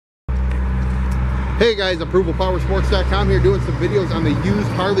Hey guys, ApprovalPowersports.com here doing some videos on the used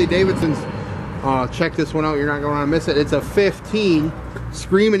Harley Davidsons. Check this one out, you're not going to want to miss it. It's a 15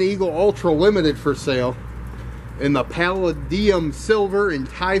 Screaming Eagle Ultra Limited for sale in the Palladium Silver and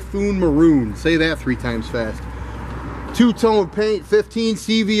Typhoon Maroon. Say that 3 times fast. Two-tone paint, 15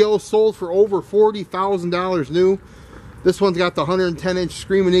 CVO, sold for over $40,000 new. This one's got the 110-inch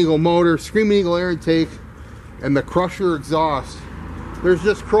Screaming Eagle motor, Screaming Eagle air intake, and the Crusher exhaust. There's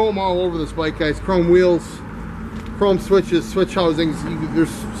just chrome all over this bike, guys. Chrome wheels, chrome switches, switch housings. There's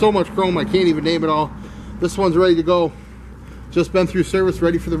so much chrome I can't even name it all. This one's ready to go. Just been through service,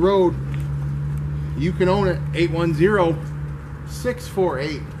 ready for the road. You can own it.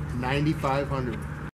 810-648-9500.